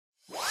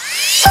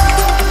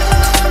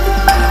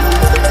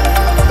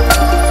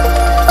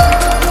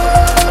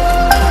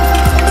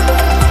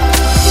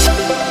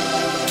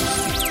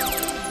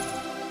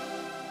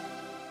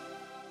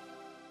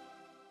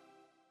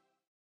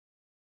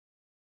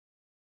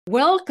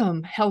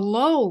Welcome.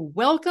 Hello.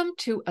 Welcome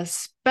to a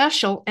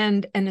special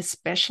and an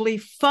especially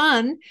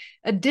fun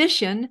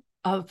edition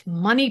of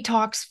Money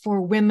Talks for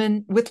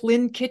Women with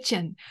Lynn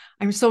Kitchen.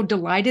 I'm so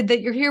delighted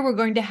that you're here. We're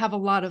going to have a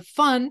lot of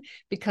fun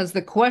because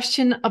the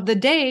question of the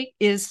day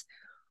is,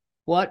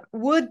 what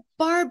would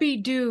Barbie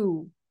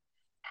do?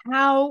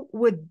 How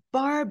would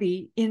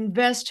Barbie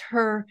invest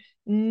her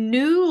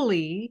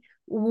newly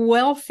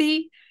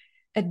wealthy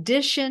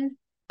edition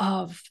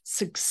of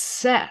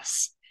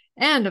success?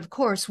 And of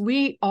course,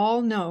 we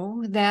all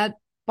know that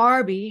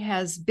Barbie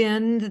has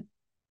been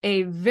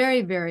a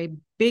very, very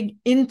big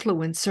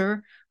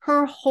influencer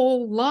her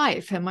whole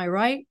life. Am I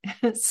right?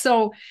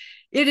 So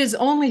it is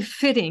only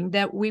fitting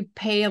that we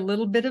pay a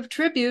little bit of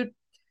tribute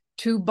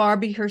to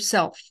Barbie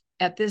herself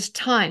at this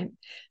time,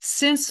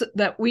 since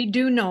that we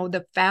do know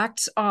the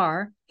facts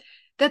are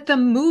that the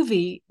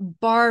movie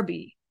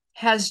Barbie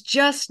has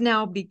just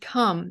now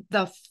become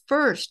the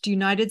first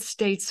United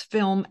States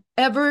film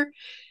ever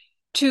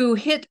to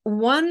hit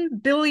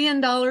 $1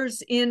 billion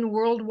in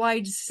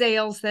worldwide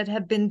sales that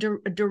have been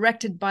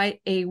directed by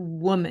a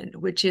woman,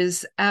 which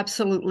is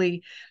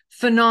absolutely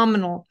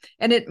phenomenal.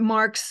 And it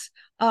marks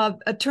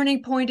a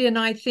turning point in,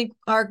 I think,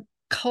 our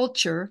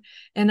culture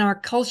and our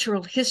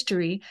cultural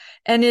history.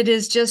 And it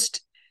is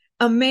just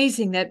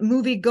amazing that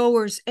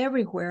moviegoers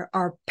everywhere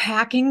are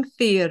packing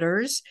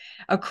theaters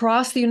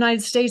across the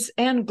United States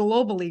and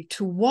globally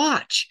to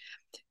watch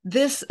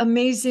this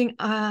amazing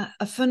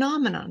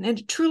phenomenon. And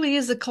it truly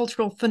is a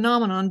cultural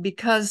phenomenon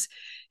because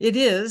it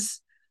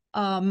is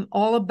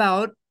all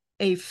about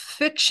a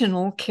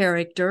fictional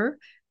character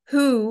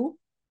who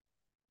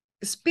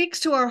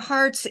speaks to our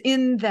hearts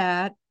in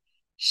that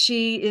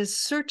she is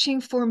searching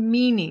for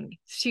meaning.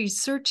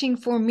 She's searching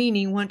for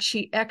meaning once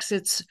she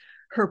exits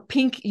her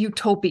pink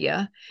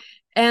utopia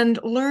and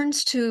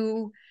learns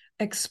to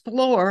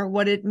explore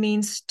what it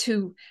means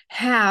to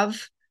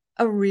have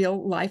a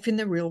real life in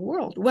the real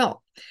world.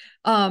 Well,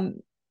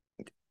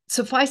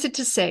 suffice it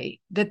to say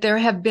that there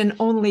have been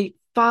only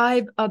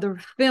 5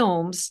 other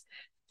films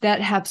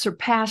that have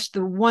surpassed the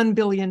 $1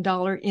 billion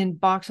in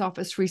box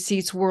office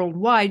receipts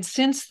worldwide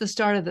since the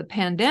start of the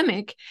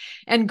pandemic.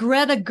 And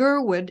Greta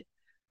Gerwig,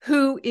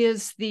 who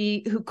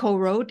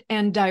co-wrote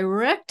and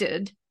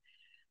directed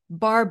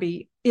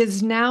Barbie,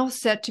 is now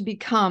set to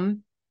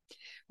become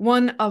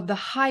one of the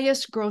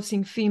highest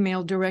grossing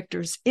female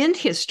directors in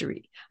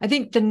history. I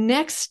think the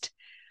next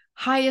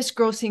highest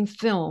grossing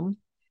film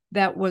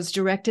that was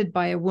directed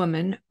by a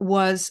woman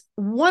was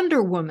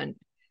Wonder Woman,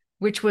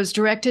 which was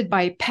directed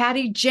by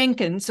Patty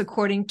Jenkins,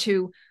 according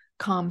to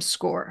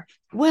ComScore.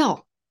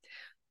 Well,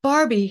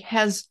 Barbie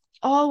has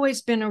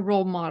always been a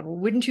role model,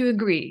 wouldn't you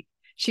agree?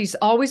 She's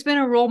always been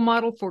a role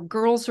model for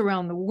girls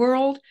around the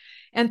world.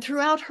 And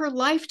throughout her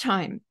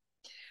lifetime,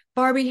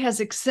 Barbie has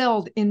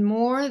excelled in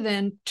more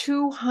than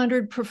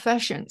 200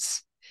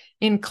 professions,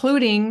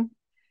 including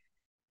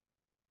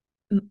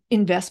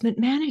investment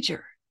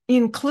manager,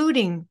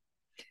 including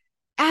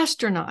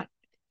astronaut,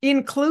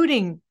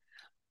 including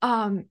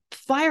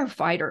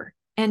firefighter,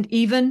 and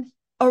even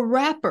a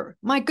rapper.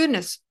 My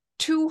goodness,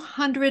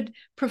 200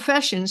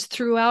 professions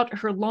throughout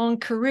her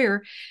long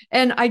career.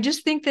 And I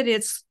just think that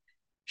it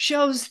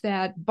shows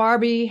that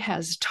Barbie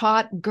has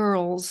taught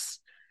girls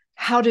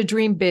how to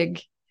dream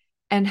big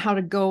and how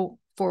to go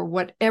for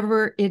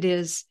whatever it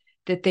is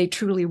that they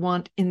truly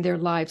want in their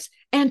lives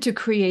and to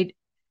create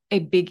a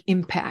big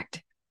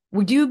impact.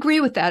 Would you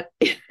agree with that?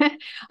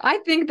 I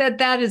think that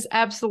that is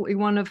absolutely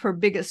one of her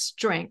biggest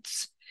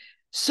strengths.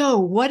 So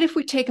what if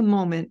we take a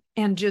moment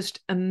and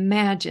just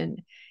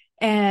imagine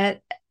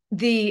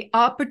the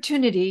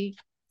opportunity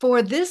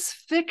for this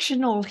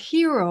fictional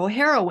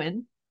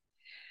heroine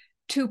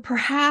to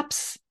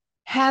perhaps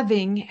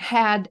having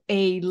had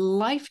a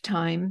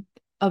lifetime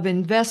of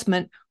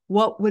investment.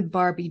 What would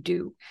Barbie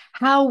do?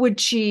 How would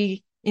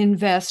she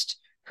invest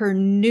her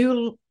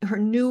new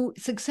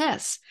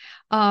success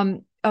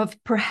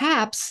of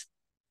perhaps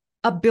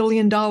 $1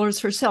 billion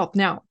herself?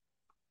 Now,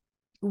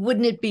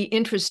 wouldn't it be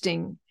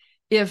interesting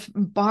if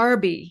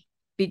Barbie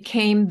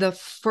became the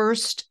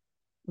first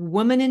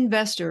woman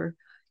investor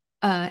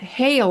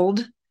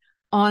hailed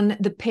on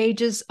the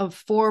pages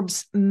of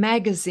Forbes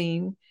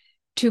magazine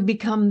to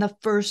become the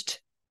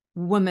first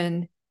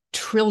woman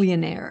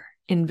trillionaire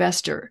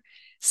investor?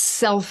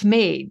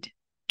 Self-made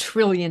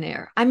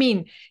trillionaire. I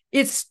mean,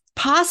 it's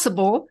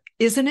possible,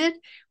 isn't it?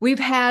 We've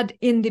had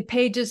in the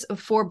pages of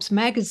Forbes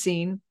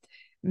magazine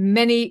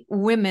many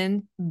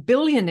women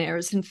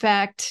billionaires. In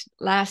fact,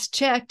 last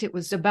checked, it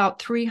was about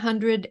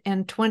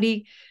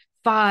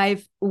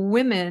 325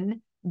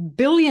 women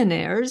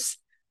billionaires,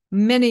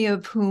 many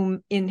of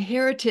whom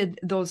inherited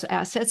those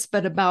assets,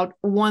 but about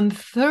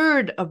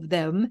 1/3 of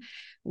them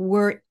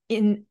were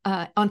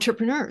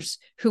entrepreneurs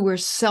who were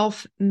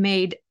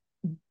self-made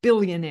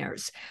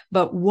billionaires.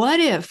 But what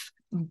if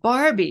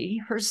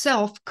Barbie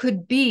herself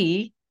could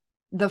be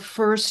the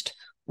first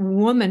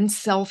woman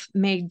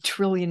self-made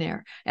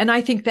trillionaire? And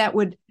I think that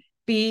would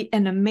be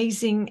an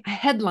amazing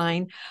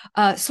headline.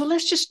 So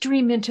let's just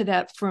dream into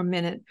that for a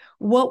minute.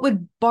 What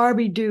would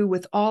Barbie do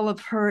with all of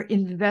her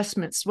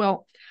investments?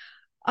 Well,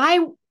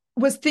 I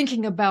was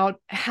thinking about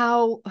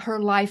how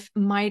her life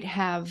might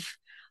have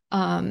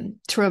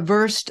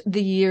traversed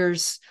the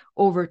years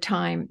over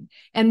time.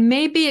 And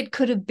maybe it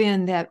could have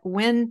been that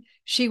when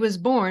she was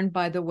born,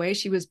 by the way,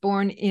 she was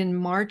born in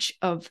March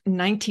of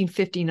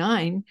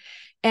 1959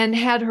 and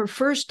had her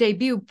first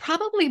debut.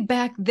 Probably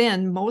back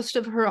then, most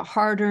of her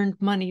hard-earned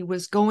money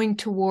was going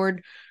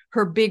toward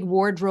her big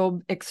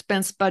wardrobe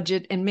expense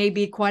budget and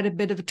maybe quite a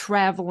bit of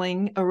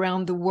traveling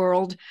around the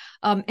world.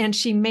 And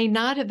she may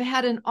not have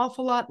had an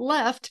awful lot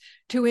left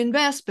to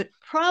invest, but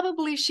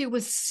probably she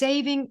was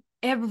saving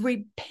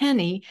every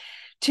penny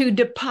to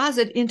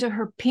deposit into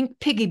her pink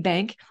piggy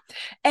bank.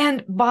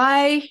 And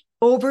by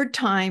over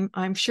time,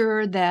 I'm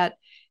sure that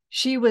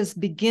she was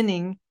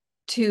beginning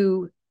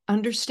to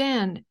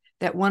understand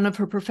that one of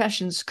her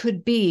professions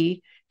could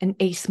be an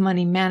ace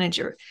money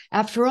manager.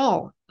 After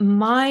all,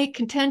 my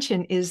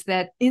contention is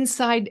that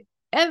inside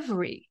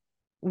every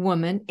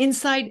woman,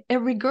 inside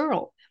every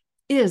girl,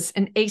 is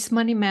an ace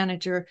money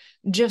manager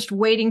just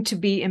waiting to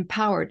be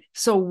empowered.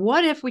 So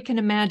what if we can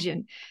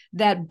imagine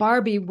that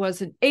Barbie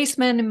was an ace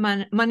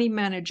money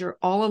manager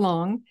all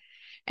along,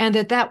 and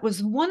that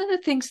was one of the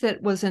things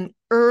that was an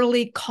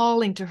early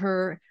calling to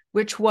her,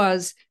 which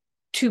was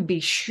to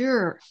be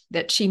sure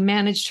that she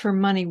managed her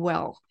money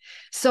well.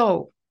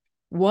 So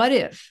what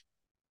if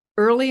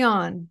early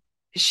on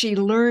she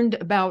learned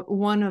about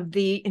one of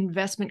the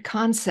investment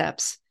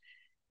concepts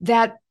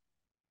that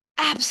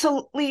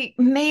absolutely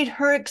made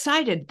her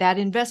excited? That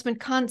investment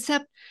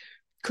concept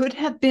could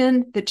have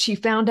been that she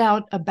found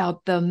out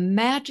about the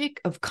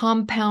magic of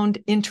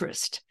compound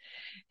interest.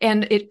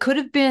 And it could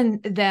have been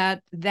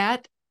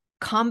that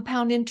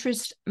compound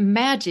interest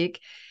magic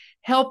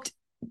helped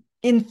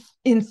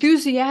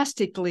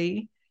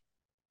enthusiastically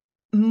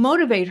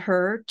motivate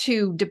her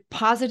to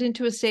deposit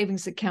into a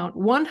savings account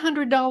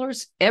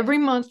 $100 every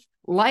month,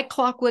 like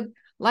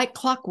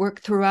clockwork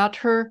throughout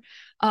her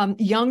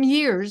young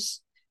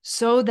years,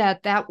 so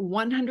that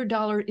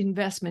 $100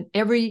 investment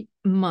every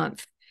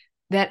month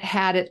that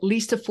had at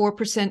least a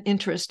 4%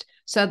 interest,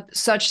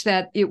 such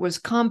that it was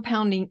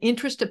compounding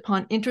interest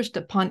upon interest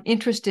upon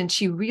interest. And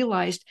she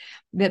realized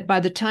that by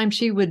the time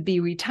she would be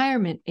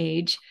retirement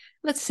age,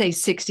 let's say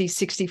 60,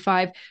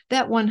 65,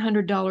 that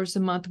 $100 a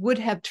month would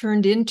have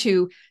turned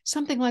into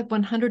something like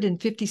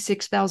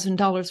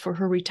 $156,000 for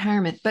her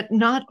retirement. But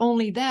not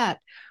only that,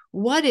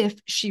 what if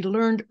she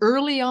learned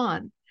early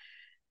on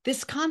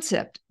this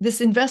concept,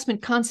 this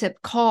investment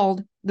concept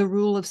called the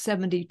Rule of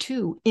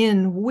 72,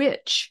 in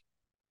which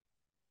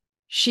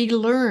she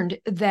learned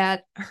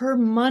that her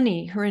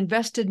money, her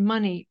invested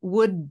money,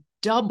 would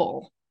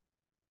double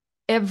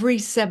every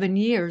 7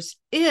 years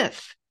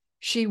if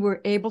she were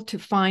able to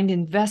find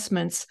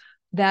investments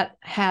that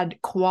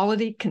had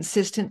quality,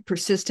 consistent,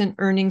 persistent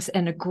earnings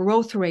and a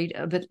growth rate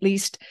of at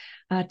least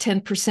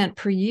 10%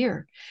 per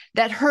year.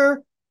 That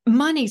her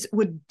monies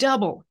would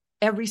double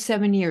every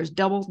 7 years,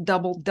 double,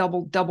 double,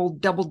 double, double,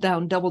 double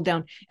down, double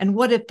down. And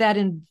what if that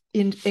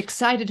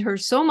excited her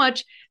so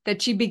much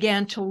that she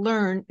began to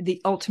learn the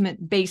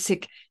ultimate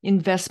basic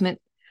investment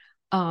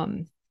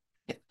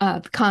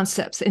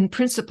concepts and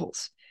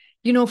principles?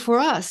 You know, for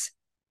us,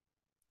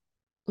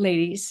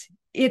 ladies,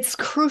 it's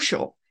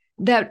crucial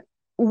that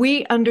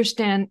we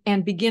understand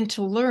and begin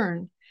to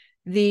learn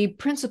the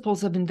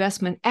principles of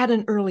investment at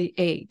an early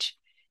age.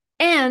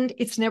 And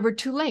it's never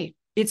too late.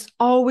 It's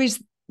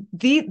always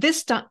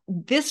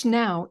this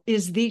now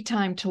is the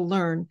time to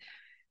learn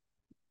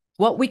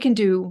what we can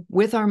do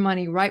with our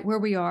money right where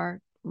we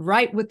are,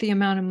 right with the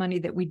amount of money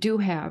that we do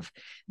have,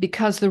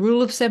 because the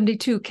Rule of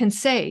 72 can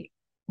say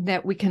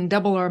that we can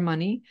double our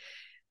money.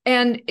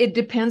 And it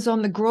depends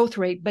on the growth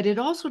rate, but it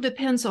also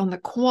depends on the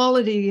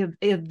quality of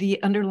the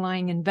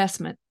underlying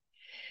investment.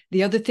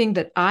 The other thing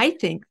that I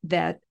think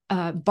that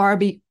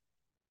Barbie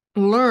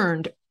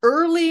learned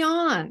early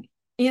on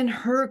in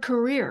her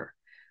career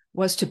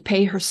was to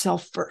pay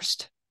herself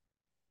first.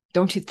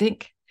 Don't you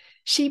think?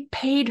 She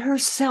paid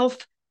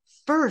herself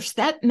first.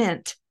 That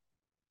meant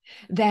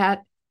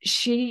that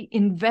she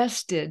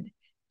invested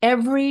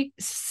every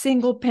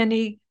single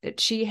penny that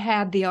she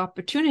had the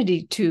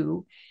opportunity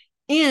to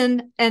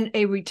in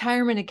a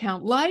retirement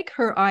account like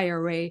her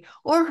IRA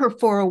or her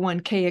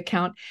 401k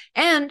account.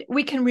 And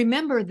we can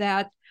remember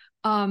that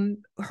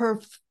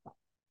her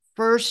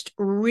first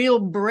real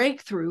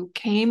breakthrough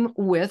came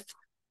with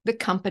the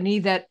company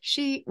that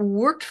she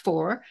worked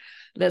for.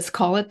 Let's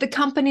call it the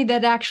company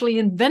that actually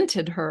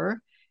invented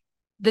her.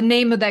 The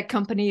name of that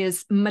company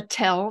is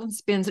Mattel.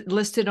 It's been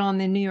listed on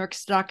the New York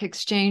Stock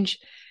Exchange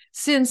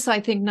since, I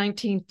think,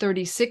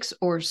 1936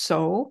 or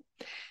so.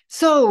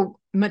 So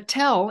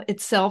Mattel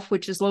itself,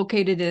 which is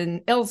located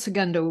in El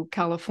Segundo,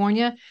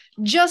 California,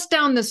 just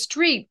down the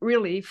street,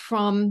 really,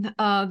 from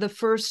the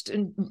first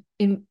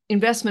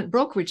investment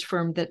brokerage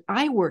firm that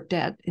I worked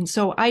at. And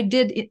so I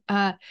did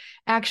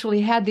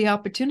actually had the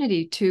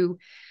opportunity to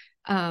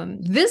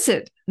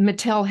visit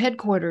Mattel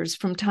headquarters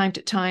from time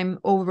to time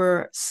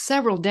over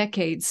several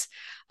decades,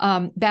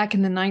 back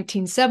in the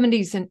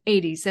 1970s and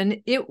 80s.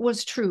 And it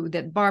was true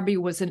that Barbie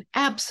was an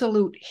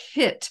absolute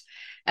hit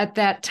at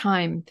that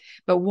time.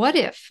 But what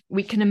if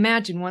we can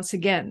imagine once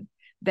again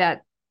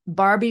that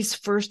Barbie's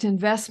first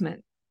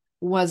investment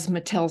was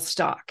Mattel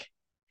stock?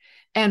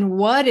 And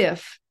what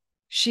if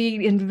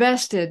she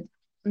invested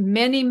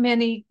many,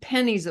 many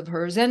pennies of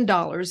hers and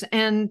dollars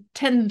and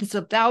tens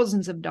of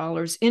thousands of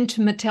dollars into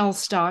Mattel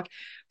stock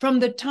from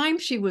the time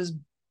she was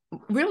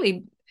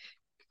really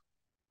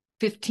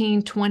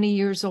 15, 20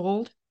 years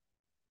old,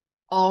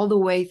 all the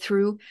way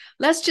through?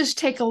 Let's just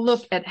take a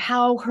look at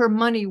how her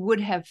money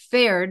would have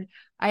fared.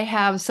 I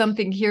have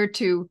something here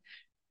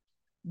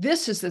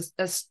this is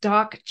a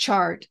stock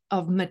chart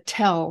of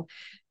Mattel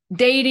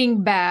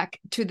dating back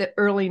to the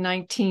early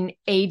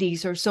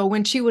 1980s or so,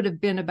 when she would have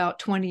been about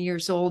 20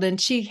 years old.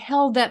 And she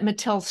held that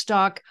Mattel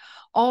stock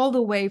all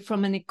the way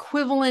from an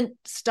equivalent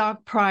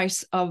stock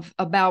price of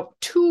about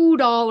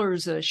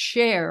 $2 a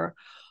share,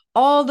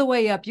 all the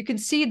way up. You can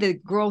see the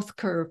growth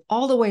curve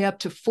all the way up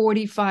to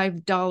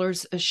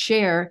 $45 a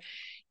share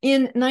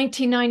in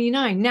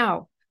 1999.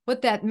 Now,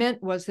 what that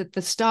meant was that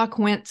the stock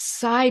went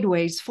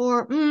sideways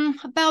for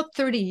about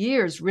 30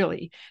 years,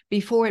 really,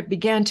 before it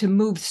began to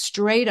move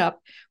straight up.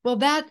 Well,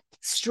 that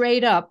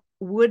straight up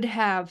would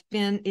have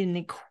been an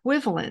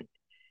equivalent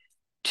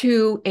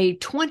to a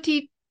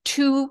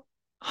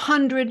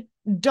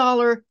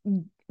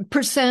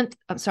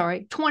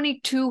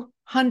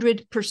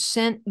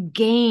 $2,200%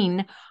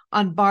 gain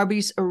on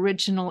Barbie's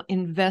original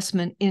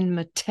investment in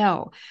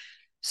Mattel.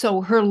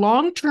 So her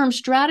long-term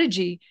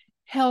strategy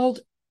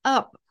held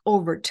up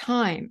over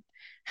time.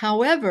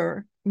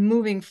 However,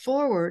 moving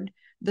forward,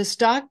 the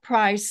stock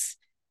price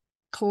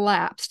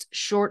collapsed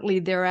shortly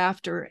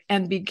thereafter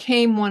and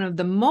became one of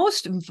the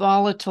most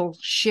volatile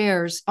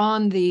shares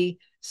on the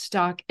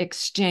stock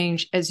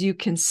exchange. As you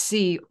can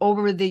see,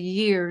 over the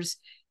years,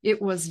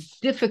 it was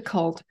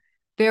difficult,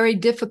 very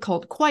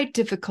difficult, quite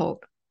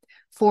difficult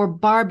for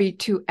Barbie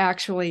to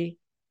actually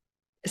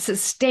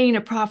sustain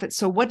a profit.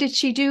 So what did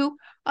she do?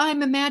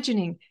 I'm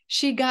imagining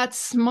she got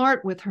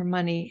smart with her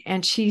money,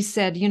 and she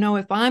said,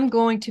 if I'm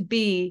going to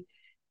be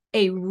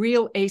a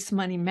real ace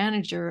money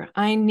manager,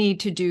 I need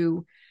to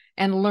do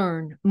and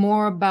learn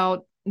more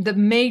about the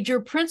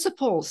major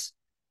principles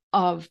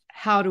of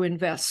how to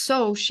invest.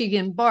 So she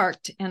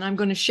embarked, and I'm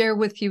going to share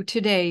with you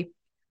today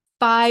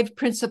 5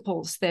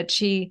 principles that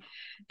she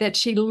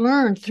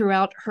learned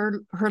throughout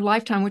her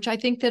lifetime, which I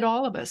think that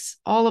all of us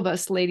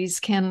ladies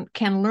can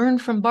learn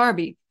from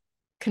Barbie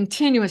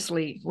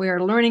continuously.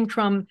 We're learning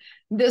from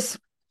this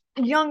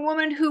young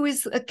woman who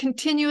is a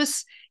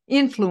continuous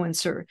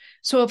influencer.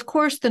 So of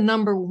course, the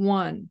number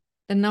one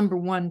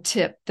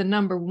tip, the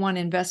number one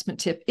investment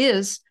tip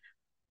is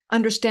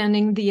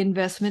understanding the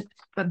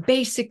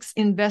basics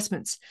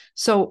investments.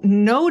 So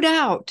no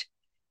doubt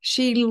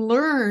she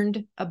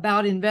learned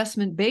about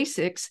investment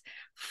basics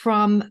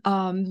from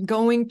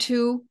going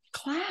to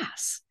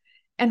class.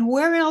 And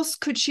where else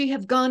could she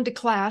have gone to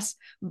class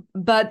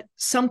but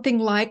something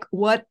like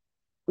what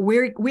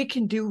we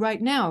can do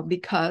right now,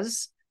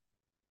 because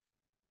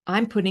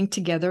I'm putting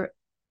together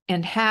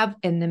and have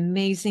an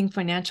amazing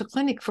financial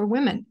clinic for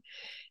women.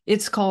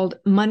 It's called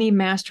Money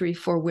Mastery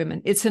for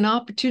Women. It's an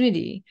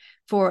opportunity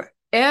for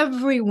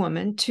every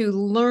woman to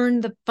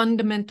learn the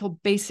fundamental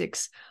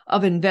basics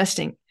of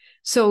investing.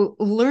 So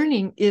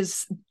learning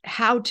is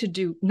how to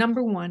do.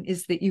 Number one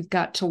is that you've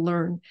got to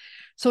learn.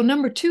 So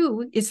number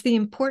two is the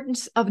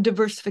importance of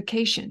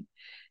diversification.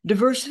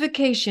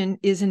 Diversification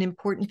is an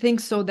important thing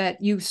so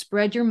that you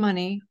spread your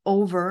money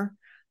over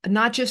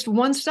not just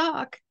one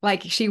stock,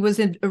 like she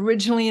was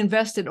originally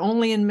invested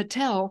only in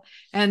Mattel,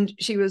 and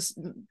she was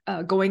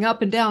going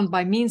up and down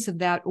by means of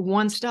that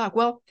one stock.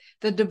 Well,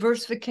 the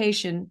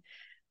diversification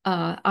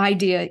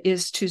idea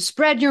is to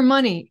spread your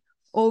money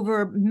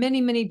over many,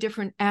 many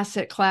different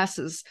asset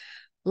classes,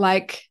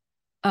 like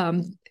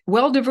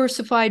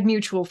well-diversified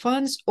mutual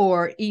funds,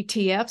 or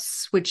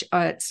ETFs, which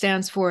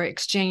stands for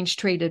exchange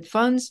traded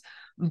funds,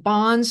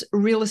 bonds,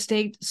 real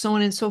estate, so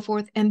on and so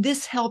forth. And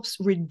this helps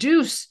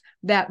reduce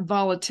that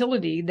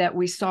volatility that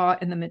we saw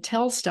in the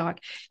Mattel stock,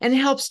 and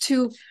helps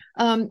to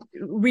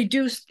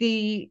reduce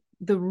the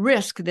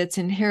risk that's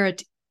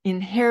inherent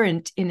in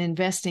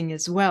investing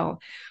as well.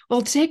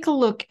 Well, take a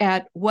look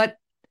at what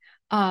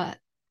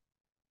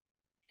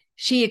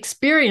she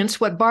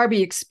experienced, what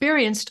Barbie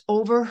experienced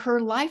over her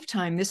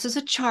lifetime. This is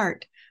a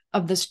chart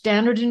of the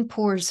Standard &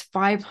 Poor's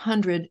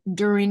 500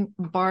 during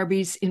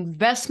Barbie's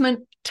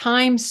investment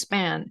time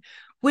span,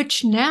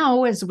 which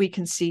now, as we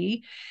can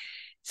see,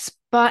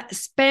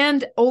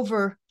 spanned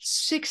over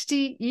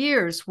 60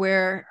 years,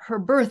 where her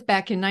birth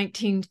back in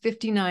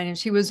 1959, and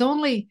she was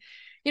only,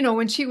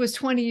 when she was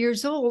 20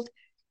 years old,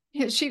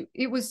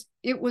 it was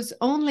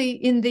only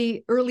in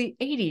the early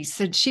 80s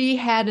that she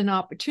had an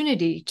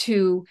opportunity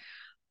to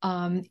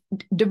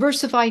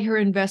diversify her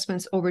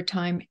investments over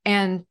time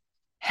and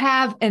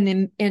have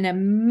an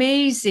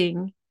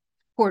amazing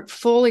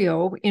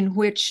portfolio in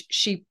which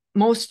she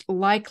most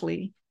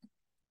likely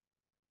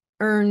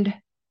earned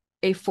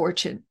a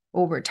fortune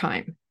over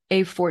time,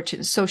 a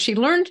fortune. So she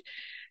learned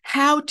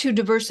how to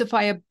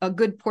diversify a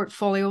good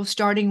portfolio,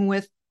 starting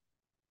with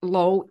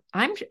low.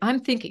 I'm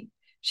thinking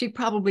she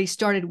probably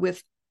started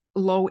with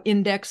low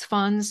index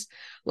funds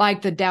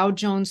like the Dow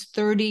Jones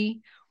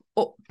 30,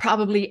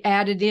 probably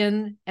added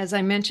in, as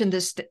I mentioned,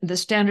 the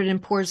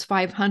Standard & Poor's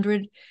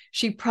 500.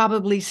 She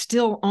probably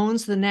still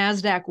owns the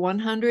NASDAQ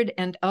 100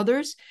 and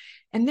others.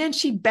 And then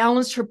she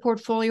balanced her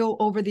portfolio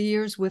over the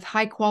years with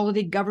high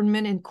quality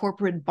government and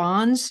corporate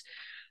bonds,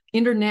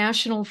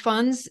 international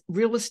funds,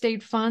 real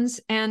estate funds,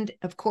 and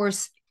of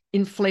course,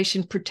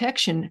 inflation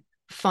protection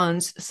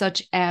funds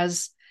such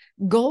as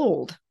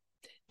gold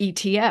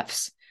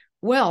ETFs.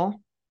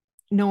 Well,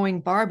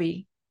 knowing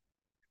Barbie's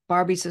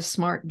a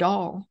smart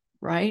doll,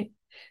 right?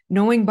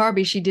 Knowing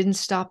Barbie, she didn't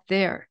stop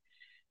there.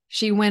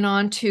 She went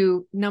on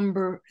to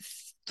number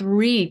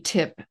 3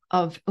 tip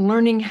of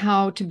learning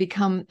how to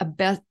become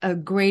a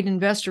great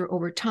investor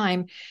over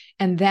time.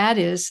 And that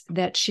is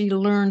that she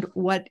learned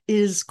what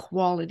is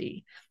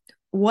quality.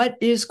 What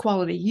is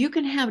quality? You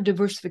can have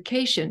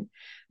diversification,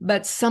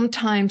 but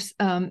sometimes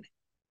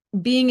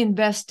being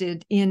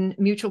invested in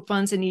mutual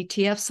funds and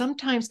ETFs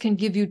sometimes can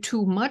give you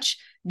too much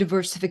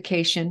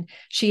diversification.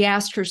 She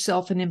asked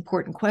herself an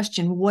important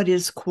question: what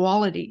is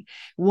quality?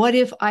 What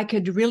if I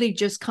could really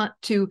just come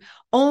to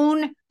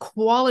own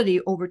quality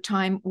over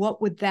time? What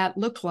would that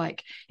look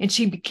like? And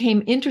she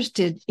became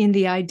interested in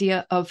the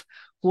idea of,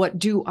 what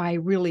do I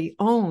really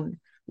own?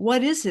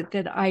 What is it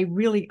that I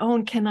really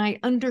own? Can I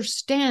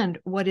understand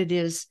what it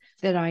is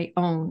that I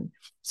own?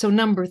 So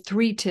number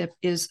 3 tip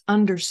is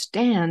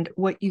understand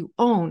what you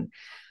own.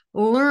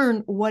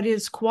 Learn what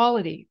is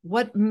quality,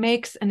 what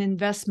makes an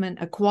investment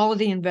a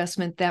quality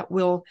investment that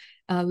will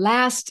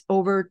last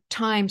over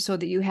time, so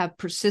that you have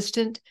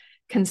persistent,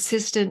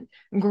 consistent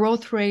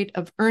growth rate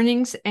of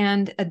earnings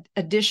and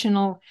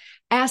additional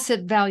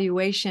asset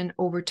valuation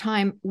over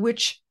time,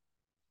 which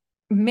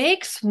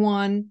makes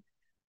one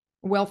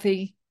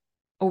wealthy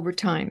over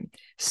time.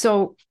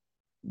 So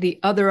the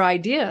other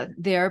idea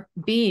there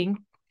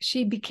being,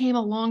 she became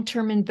a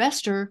long-term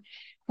investor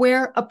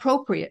where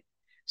appropriate.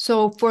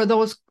 So for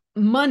those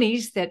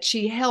monies that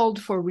she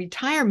held for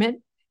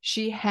retirement,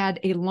 she had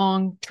a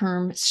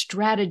long-term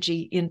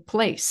strategy in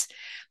place.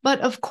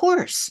 But of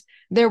course,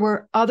 there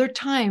were other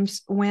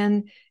times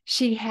when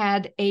she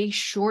had a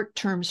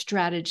short-term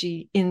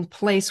strategy in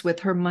place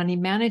with her money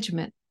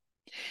management.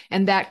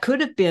 And that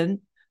could have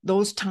been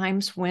those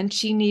times when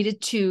she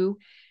needed to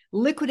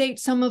liquidate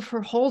some of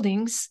her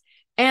holdings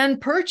and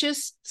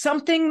purchase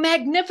something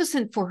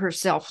magnificent for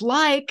herself,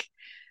 like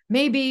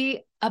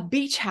maybe a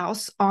beach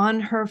house on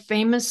her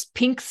famous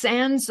Pink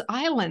Sands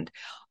Island.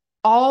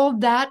 All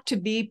that to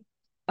be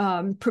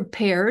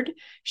prepared.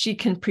 She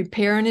can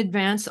prepare in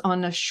advance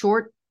on a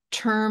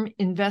short-term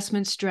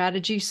investment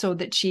strategy so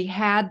that she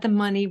had the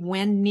money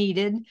when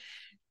needed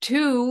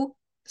to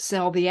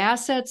sell the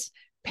assets,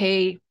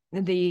 pay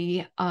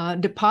the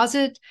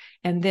deposit,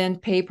 and then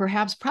pay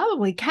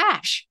probably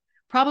cash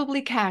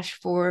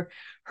for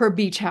her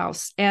beach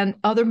house and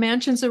other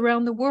mansions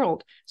around the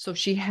world. So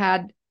she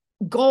had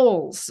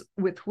goals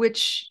with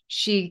which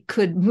she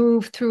could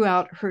move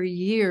throughout her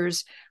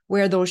years,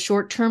 where those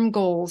short-term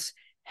goals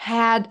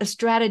had a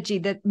strategy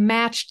that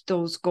matched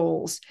those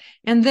goals.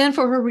 And then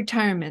for her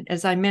retirement,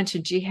 as I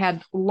mentioned, she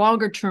had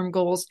longer-term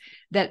goals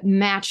that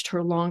matched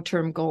her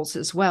long-term goals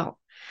as well.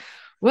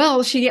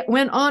 Well, she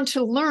went on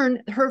to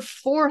learn her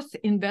 4th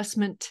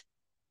investment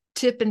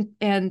tip,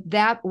 and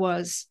that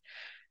was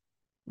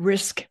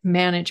risk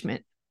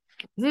management.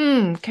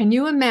 Can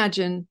you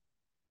imagine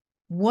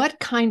what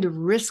kind of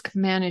risk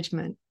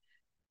management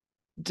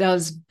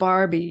does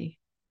Barbie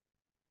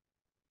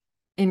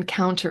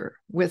encounter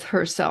with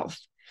herself?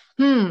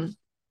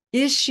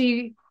 Is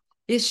she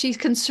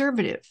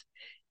conservative?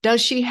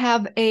 Does she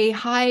have a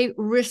high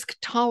risk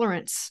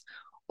tolerance,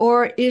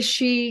 or is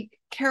she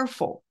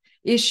careful?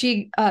 Does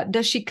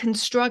she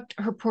construct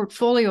her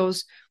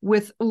portfolios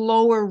with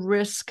lower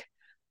risk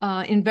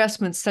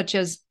investments, such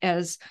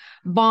as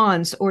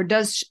bonds, or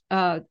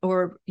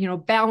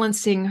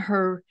balancing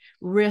her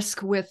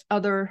risk with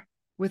other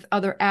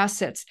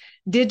assets?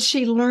 Did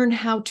she learn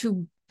how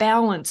to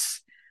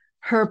balance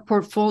her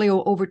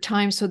portfolio over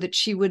time so that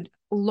she would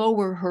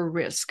lower her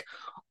risk?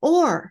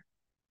 Or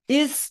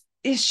is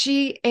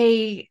she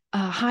a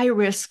high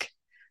risk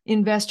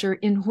investor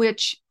in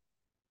which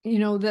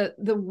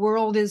the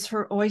world is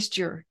her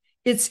oyster?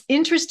 It's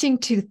interesting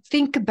to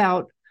think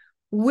about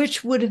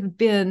which would have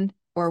been,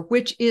 or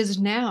which is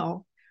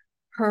now,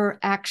 her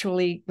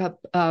actually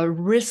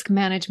risk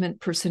management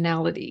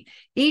personality.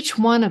 Each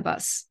one of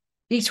us,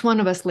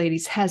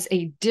 ladies, has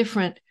a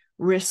different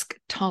risk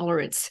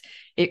tolerance.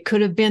 It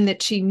could have been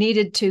that she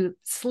needed to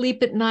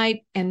sleep at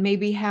night and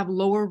maybe have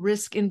lower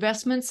risk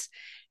investments,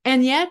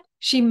 and yet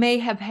she may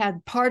have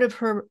had part of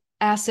her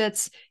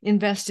assets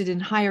invested in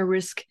higher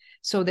risk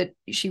so that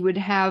she would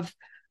have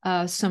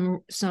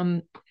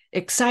some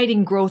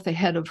exciting growth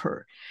ahead of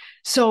her.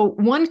 So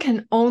one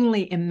can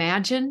only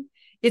imagine.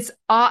 It's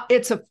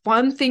a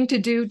fun thing to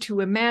do,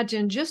 to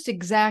imagine just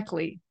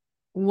exactly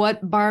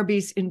what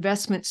Barbie's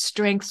investment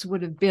strengths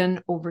would have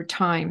been over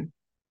time.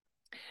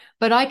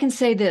 But I can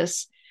say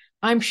this,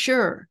 I'm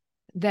sure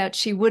that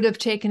she would have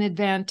taken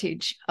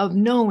advantage of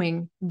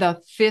knowing the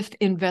fifth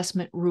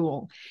investment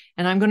rule.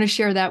 And I'm going to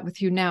share that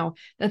with you now.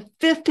 The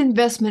fifth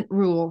investment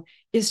rule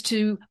is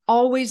to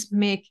always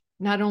make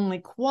not only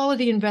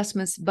quality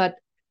investments, but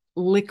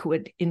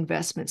liquid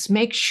investments.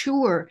 Make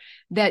sure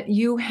that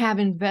you have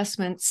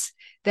investments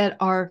that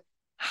are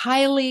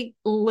highly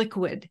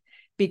liquid,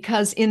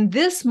 because in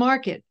this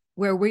market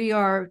where we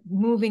are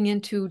moving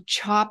into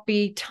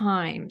choppy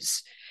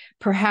times,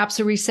 perhaps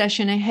a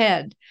recession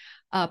ahead,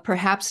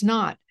 perhaps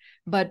not,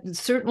 but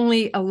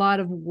certainly a lot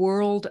of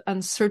world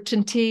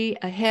uncertainty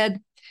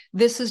ahead.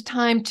 This is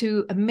time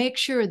to make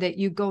sure that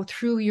you go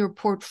through your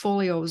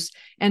portfolios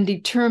and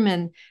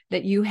determine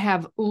that you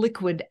have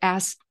liquid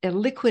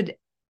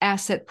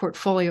asset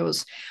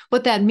portfolios.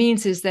 What that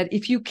means is that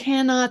if you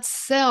cannot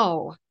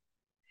sell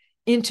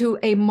into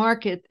a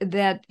market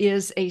that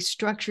is a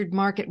structured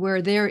market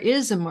where there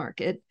is a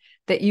market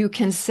that you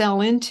can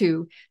sell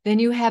into, then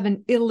you have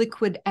an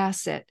illiquid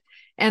asset.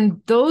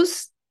 And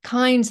those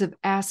kinds of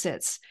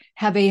assets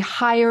have a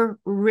higher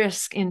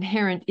risk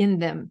inherent in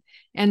them.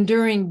 And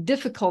during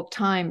difficult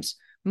times,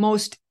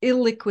 most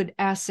illiquid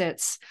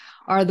assets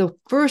are the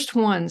first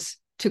ones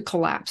to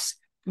collapse.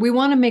 We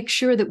want to make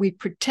sure that we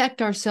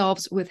protect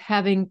ourselves with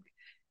having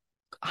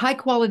high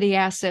quality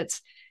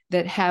assets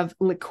that have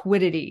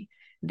liquidity,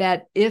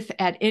 that if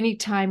at any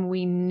time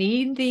we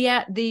need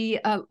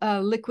the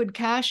liquid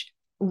cash,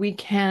 we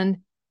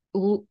can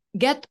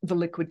get the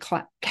liquid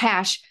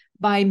cash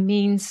by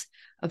means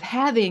of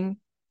having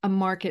a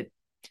market.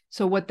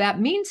 So what that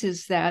means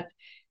is that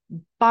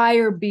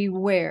buyer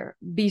beware.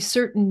 Be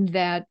certain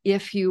that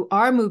if you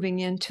are moving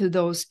into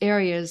those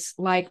areas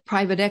like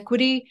private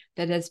equity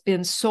that has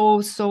been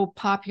so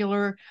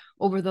popular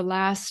over the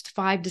last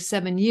 5 to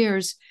 7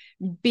 years,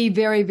 be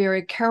very,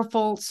 very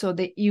careful so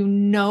that you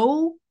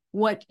know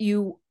what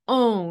you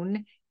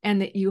own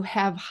and that you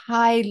have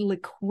high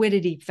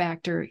liquidity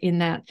factor in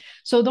that.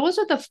 So those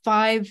are the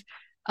 5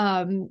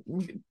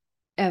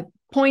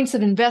 points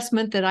of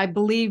investment that I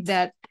believe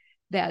that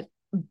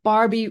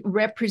Barbie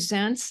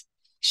represents.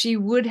 She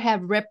would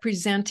have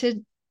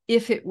represented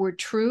if it were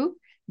true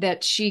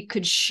that she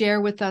could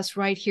share with us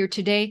right here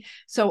today.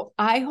 So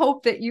I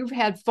hope that you've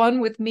had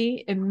fun with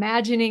me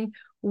imagining,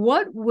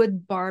 what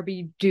would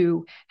Barbie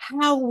do?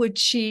 How would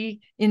she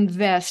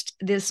invest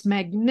this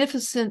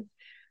magnificent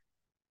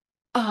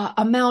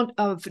amount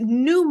of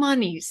new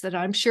monies that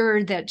I'm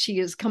sure that she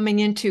is coming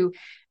into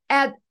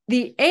at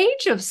the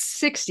age of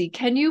 60?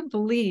 Can you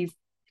believe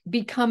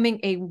becoming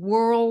a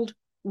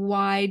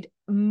worldwide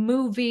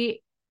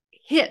movie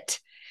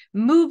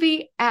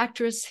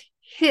actress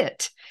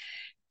hit,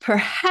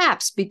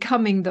 perhaps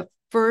becoming the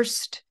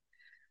first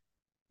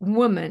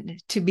woman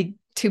to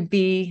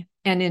be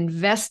an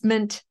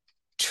investment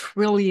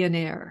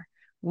trillionaire?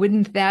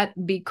 Wouldn't that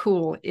be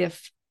cool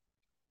if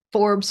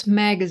Forbes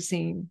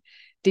magazine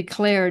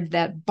declared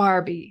that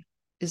Barbie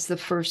is the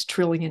first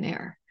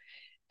trillionaire,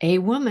 a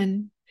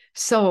woman?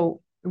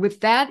 So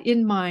with that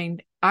in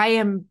mind, I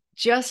am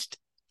just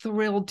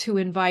thrilled to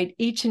invite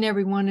each and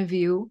every one of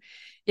you,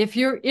 if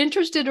you're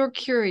interested or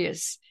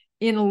curious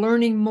in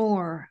learning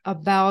more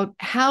about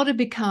how to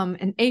become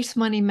an ace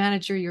money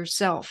manager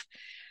yourself,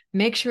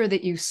 make sure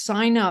that you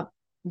sign up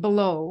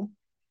below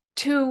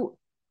to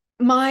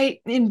my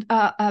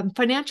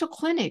financial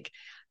clinic.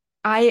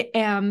 I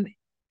am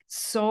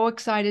so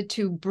excited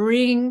to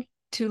bring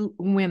to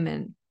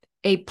women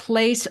a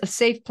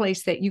safe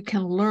place that you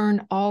can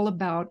learn all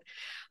about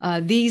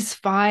these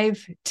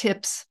 5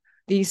 tips,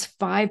 these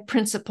 5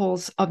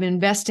 principles of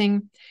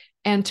investing,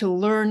 and to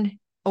learn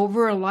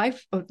for a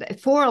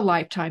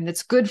lifetime.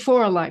 That's good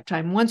for a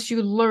lifetime. Once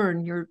you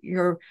learn,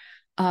 your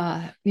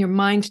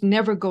mind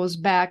never goes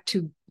back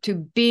to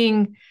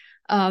being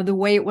the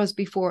way it was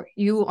before.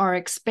 You are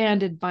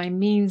expanded by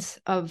means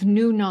of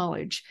new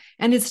knowledge,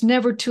 and it's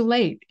never too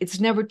late. It's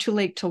never too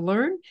late to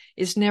learn.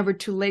 It's never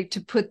too late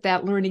to put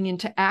that learning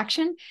into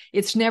action.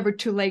 It's never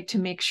too late to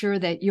make sure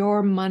that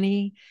your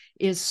money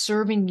is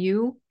serving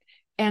you.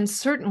 And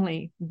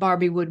certainly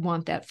Barbie would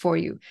want that for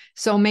you.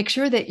 So make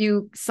sure that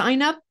you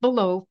sign up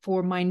below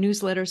for my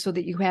newsletter so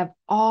that you have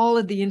all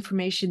of the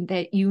information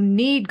that you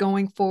need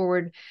going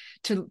forward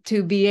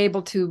to be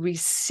able to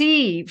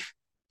receive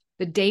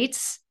the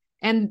dates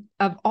and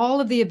of all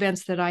of the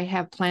events that I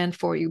have planned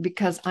for you,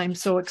 because I'm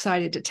so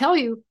excited to tell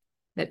you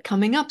that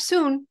coming up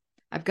soon,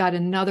 I've got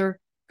another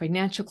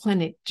financial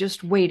clinic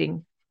just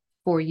waiting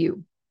for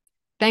you.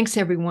 Thanks,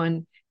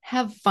 everyone.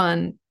 Have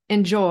fun.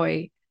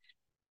 Enjoy.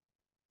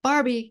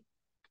 Barbie,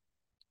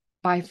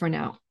 bye for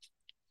now.